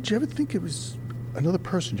 did you ever think it was another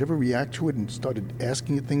person? Did you ever react to it and started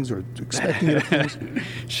asking it things or expecting it things?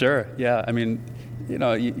 Sure, yeah.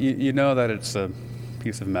 You know that it's a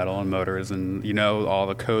piece of metal and motors, and you know all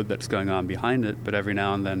the code that's going on behind it, but every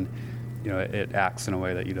now and then, it acts in a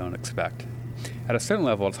way that you don't expect. At a certain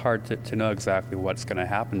level, it's hard to know exactly what's going to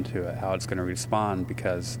happen to it, how it's going to respond,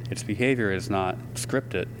 because its behavior is not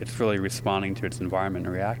scripted. It's really responding to its environment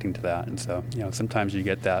and reacting to that. And so, sometimes you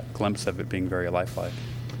get that glimpse of it being very lifelike.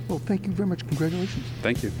 Well, thank you very much. Congratulations.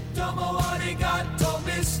 Thank you. Domo arigato,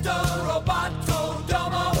 Mr. Roboto.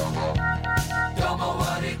 Domo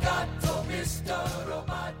arigato, Mr.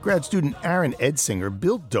 Roboto. Grad student Aaron Edsinger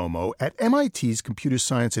built Domo at MIT's Computer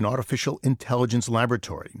Science and Artificial Intelligence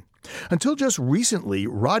Laboratory. Until just recently,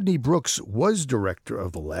 Rodney Brooks was director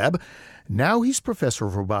of the lab. Now he's professor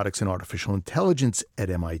of robotics and artificial intelligence at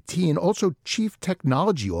MIT and also chief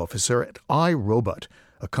technology officer at iRobot,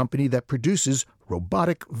 a company that produces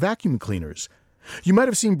robotic vacuum cleaners. You might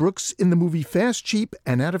have seen Brooks in the movie Fast, Cheap,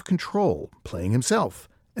 and Out of Control, playing himself,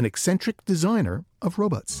 an eccentric designer of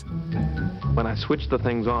robots. When I switched the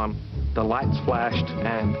things on, the lights flashed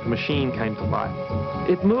and the machine came to life.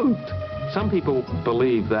 It moved. Some people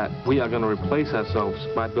believe that we are going to replace ourselves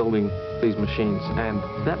by building these machines, and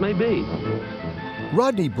that may be.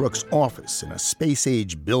 Rodney Brooks' office in a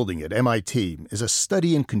space-age building at MIT is a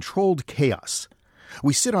study in controlled chaos.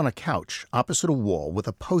 We sit on a couch opposite a wall with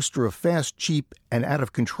a poster of Fast, Cheap, and Out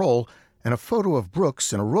of Control and a photo of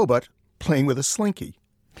Brooks in a robot playing with a slinky.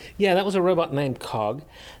 Yeah, that was a robot named Cog,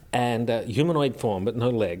 and humanoid form, but no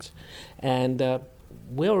legs. And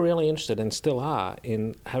we were really interested, and still are,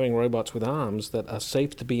 in having robots with arms that are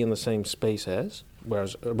safe to be in the same space as,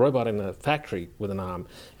 whereas a robot in a factory with an arm,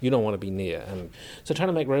 you don't want to be near. And so trying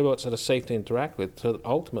to make robots that are safe to interact with, so that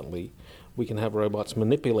ultimately we can have robots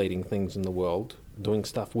manipulating things in the world, doing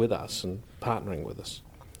stuff with us and partnering with us.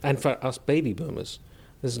 And for us baby boomers,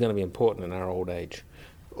 this is going to be important in our old age.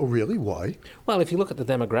 Oh, really? Why? Well, if you look at the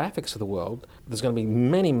demographics of the world, there's going to be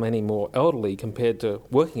many, many more elderly compared to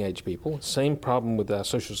working-age people. Same problem with our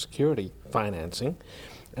Social Security financing.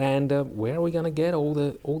 And where are we going to get all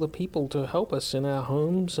the people to help us in our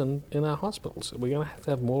homes and in our hospitals? We're going to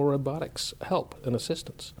have more robotics help and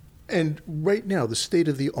assistance. And right now, the state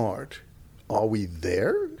of the art, are we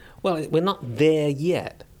there? Well, we're not there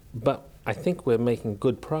yet, but I think we're making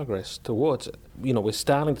good progress towards it. We're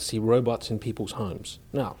starting to see robots in people's homes.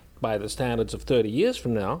 Now, by the standards of 30 years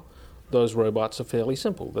from now, those robots are fairly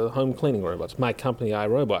simple. They're home cleaning robots. My company,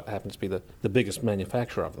 iRobot, happens to be the biggest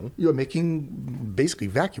manufacturer of them. You're making basically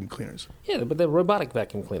vacuum cleaners. Yeah, but they're robotic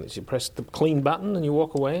vacuum cleaners. You press the clean button and you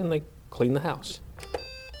walk away and they clean the house.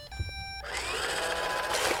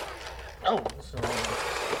 Oh, sorry.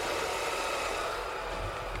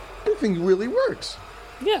 This thing really works.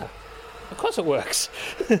 Yeah, of course it works.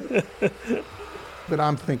 But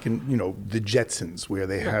I'm thinking, the Jetsons, where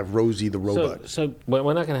they have Rosie the robot. So we're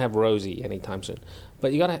not going to have Rosie anytime soon.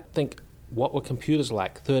 But you got to think, what were computers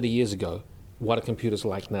like 30 years ago? What are computers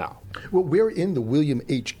like now? Well, we're in the William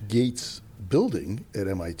H. Gates building at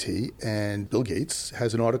MIT, and Bill Gates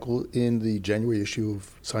has an article in the January issue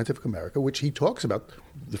of Scientific America, which he talks about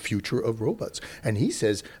the future of robots. And he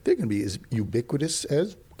says they're going to be as ubiquitous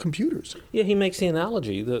as computers. Yeah, he makes the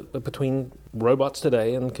analogy between robots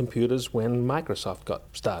today and computers when Microsoft got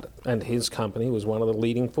started. And his company was one of the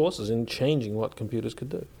leading forces in changing what computers could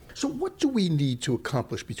do. So what do we need to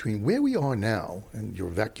accomplish between where we are now and your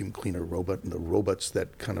vacuum cleaner robot and the robots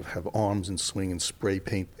that kind of have arms and swing and spray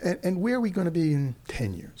paint, and where are we going to be in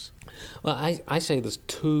 10 years? Well, I say there's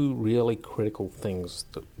two really critical things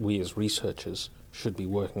that we as researchers should be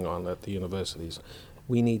working on at the universities.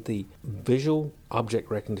 We need the visual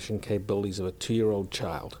object recognition capabilities of a 2-year-old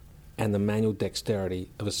child and the manual dexterity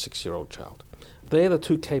of a 6-year-old child. They're the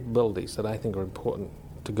two capabilities that I think are important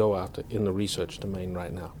to go after in the research domain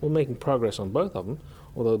right now. We're making progress on both of them,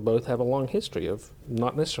 although both have a long history of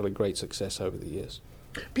not necessarily great success over the years.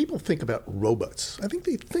 People think about robots. I think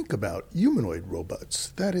they think about humanoid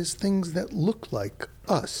robots. That is, things that look like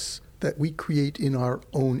us, that we create in our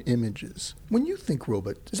own images. When you think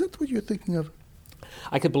robot, is that what you're thinking of?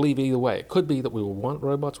 I could believe either way. It could be that we will want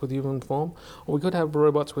robots with human form, or we could have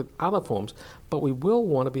robots with other forms, but we will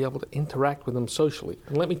want to be able to interact with them socially.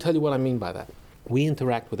 And let me tell you what I mean by that. We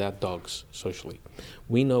interact with our dogs socially.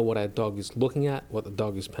 We know what our dog is looking at, what the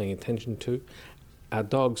dog is paying attention to. Our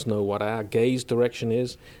dogs know what our gaze direction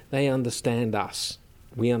is. They understand us.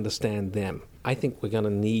 We understand them. I think we're going to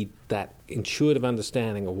need that intuitive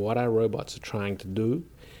understanding of what our robots are trying to do,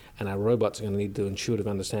 and our robots are going to need the intuitive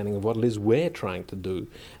understanding of what it is we're trying to do,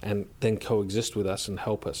 and then coexist with us and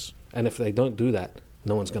help us. And if they don't do that,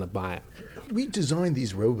 no one's going to buy it. We design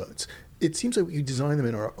these robots. It seems like we design them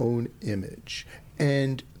in our own image,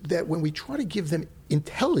 and that when we try to give them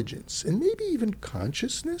intelligence and maybe even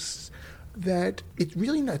consciousness, that it's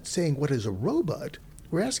really not saying what is a robot.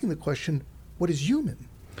 We're asking the question, what is human?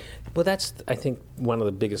 Well, that's, I think, one of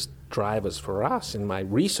the biggest drivers for us in my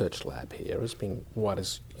research lab here has been what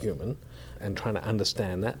is human and trying to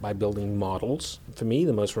understand that by building models. For me,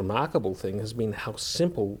 the most remarkable thing has been how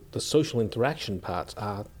simple the social interaction parts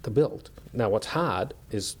are to build. Now, what's hard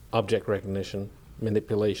is object recognition,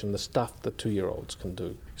 manipulation, the stuff that 2-year-olds can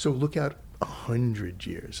do. So look out 100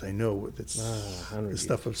 years. I know that's the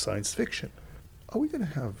stuff of science fiction. Are we going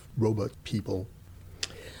to have robot people?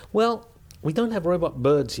 Well, we don't have robot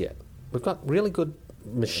birds yet. We've got really good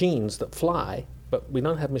machines that fly, but we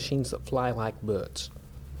don't have machines that fly like birds.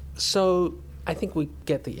 So I think we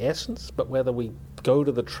get the essence, but whether we go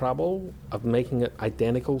to the trouble of making it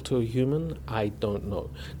identical to a human, I don't know.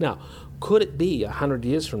 Now, could it be 100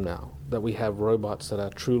 years from now that we have robots that are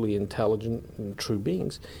truly intelligent and true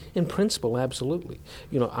beings? In principle, absolutely.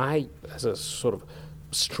 I, as a sort of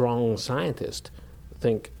strong scientist,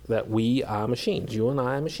 think that we are machines. You and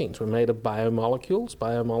I are machines. We're made of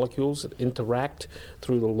biomolecules that interact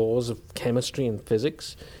through the laws of chemistry and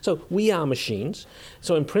physics. So we are machines.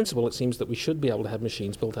 So in principle, it seems that we should be able to have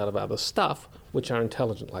machines built out of other stuff which are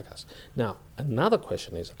intelligent like us. Now, another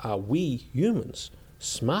question is, are we humans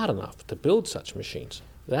smart enough to build such machines?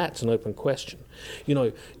 That's an open question.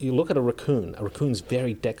 You look at a raccoon. A raccoon's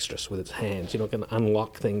very dexterous with its hands. Can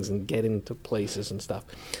unlock things and get into places and stuff.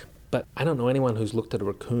 But I don't know anyone who's looked at a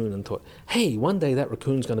raccoon and thought, hey, one day that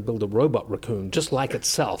raccoon's going to build a robot raccoon just like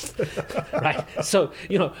itself, right? So,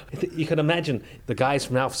 you can imagine the guys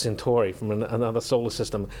from Alpha Centauri, from another solar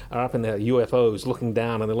system, are up in their UFOs looking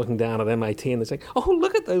down, and they're looking down at MIT, and they're saying, oh,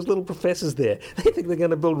 look at those little professors there. They think they're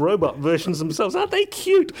going to build robot versions themselves. Aren't they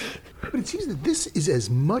cute? But it seems that this is as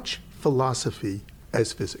much philosophy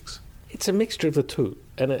as physics. It's a mixture of the two,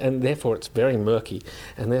 and therefore it's very murky,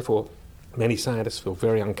 and therefore many scientists feel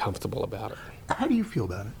very uncomfortable about it. How do you feel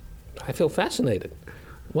about it? I feel fascinated.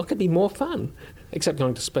 What could be more fun, except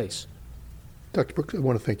going to space? Dr. Brooks, I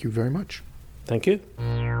want to thank you very much. Thank you.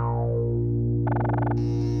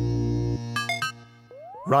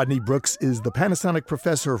 Rodney Brooks is the Panasonic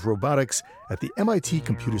Professor of Robotics at the MIT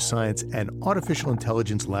Computer Science and Artificial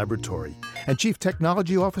Intelligence Laboratory and Chief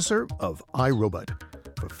Technology Officer of iRobot.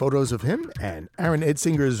 For photos of him and Aaron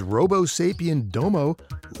Edsinger's Robo Sapien Domo,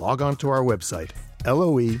 log on to our website,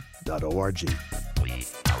 loe.org. We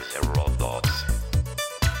are the robots.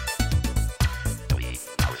 We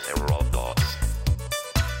are the robots.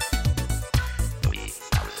 We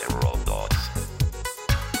are the robots.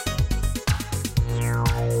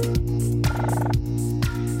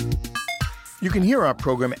 You can hear our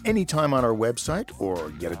program anytime on our website or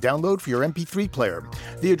get a download for your MP3 player.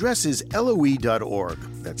 The address is loe.org.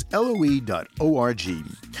 That's loe.org.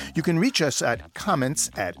 You can reach us at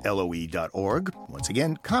comments@loe.org. Once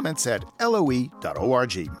again,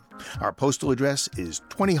 comments@loe.org. Our postal address is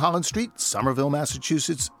 20 Holland Street, Somerville,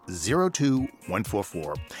 Massachusetts,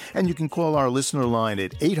 02144. And you can call our listener line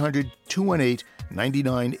at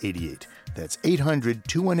 800-218-9988. That's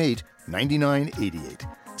 800-218-9988.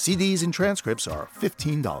 CDs and transcripts are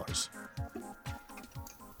 $15.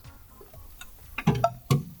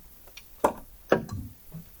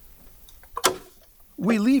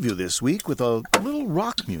 We leave you this week with a little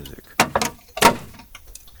rock music.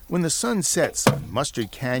 When the sun sets on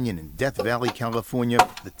Mustard Canyon in Death Valley, California,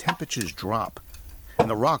 the temperatures drop, and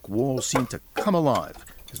the rock walls seem to come alive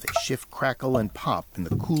as they shift, crackle, and pop in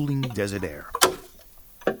the cooling desert air.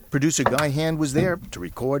 Producer Guy Hand was there to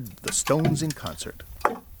record the Stones in concert.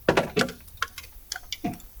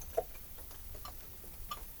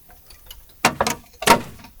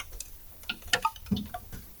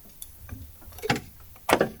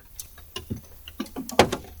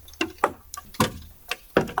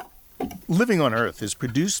 Living on Earth is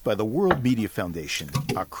produced by the World Media Foundation.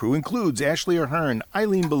 Our crew includes Ashley Ahern,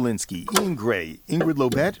 Eileen Belinsky, Ian Gray, Ingrid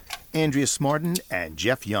Lobet, Andrea Smartin, and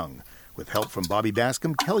Jeff Young, with help from Bobby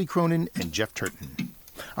Bascom, Kelly Cronin, and Jeff Turton.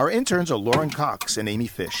 Our interns are Lauren Cox and Amy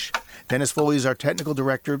Fish. Dennis Foley is our technical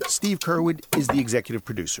director. Steve Kerwood is the executive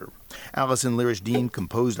producer. Allison Lirish-Dean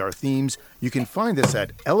composed our themes. You can find us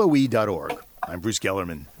at loe.org. I'm Bruce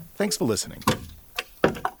Gellerman. Thanks for listening.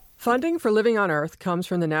 Funding for Living on Earth comes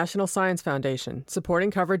from the National Science Foundation,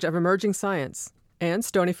 supporting coverage of emerging science, and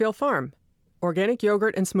Stonyfield Farm, organic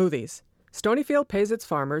yogurt and smoothies. Stonyfield pays its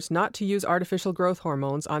farmers not to use artificial growth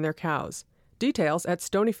hormones on their cows. Details at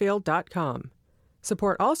stonyfield.com.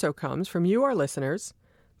 Support also comes from you, our listeners,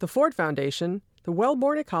 the Ford Foundation, the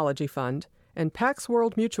Wellborn Ecology Fund, and Pax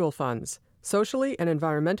World Mutual Funds, socially and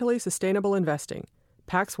environmentally sustainable investing.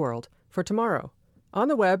 Pax World, for tomorrow. On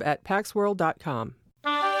the web at paxworld.com.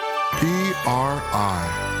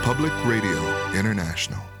 PRI, Public Radio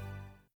International.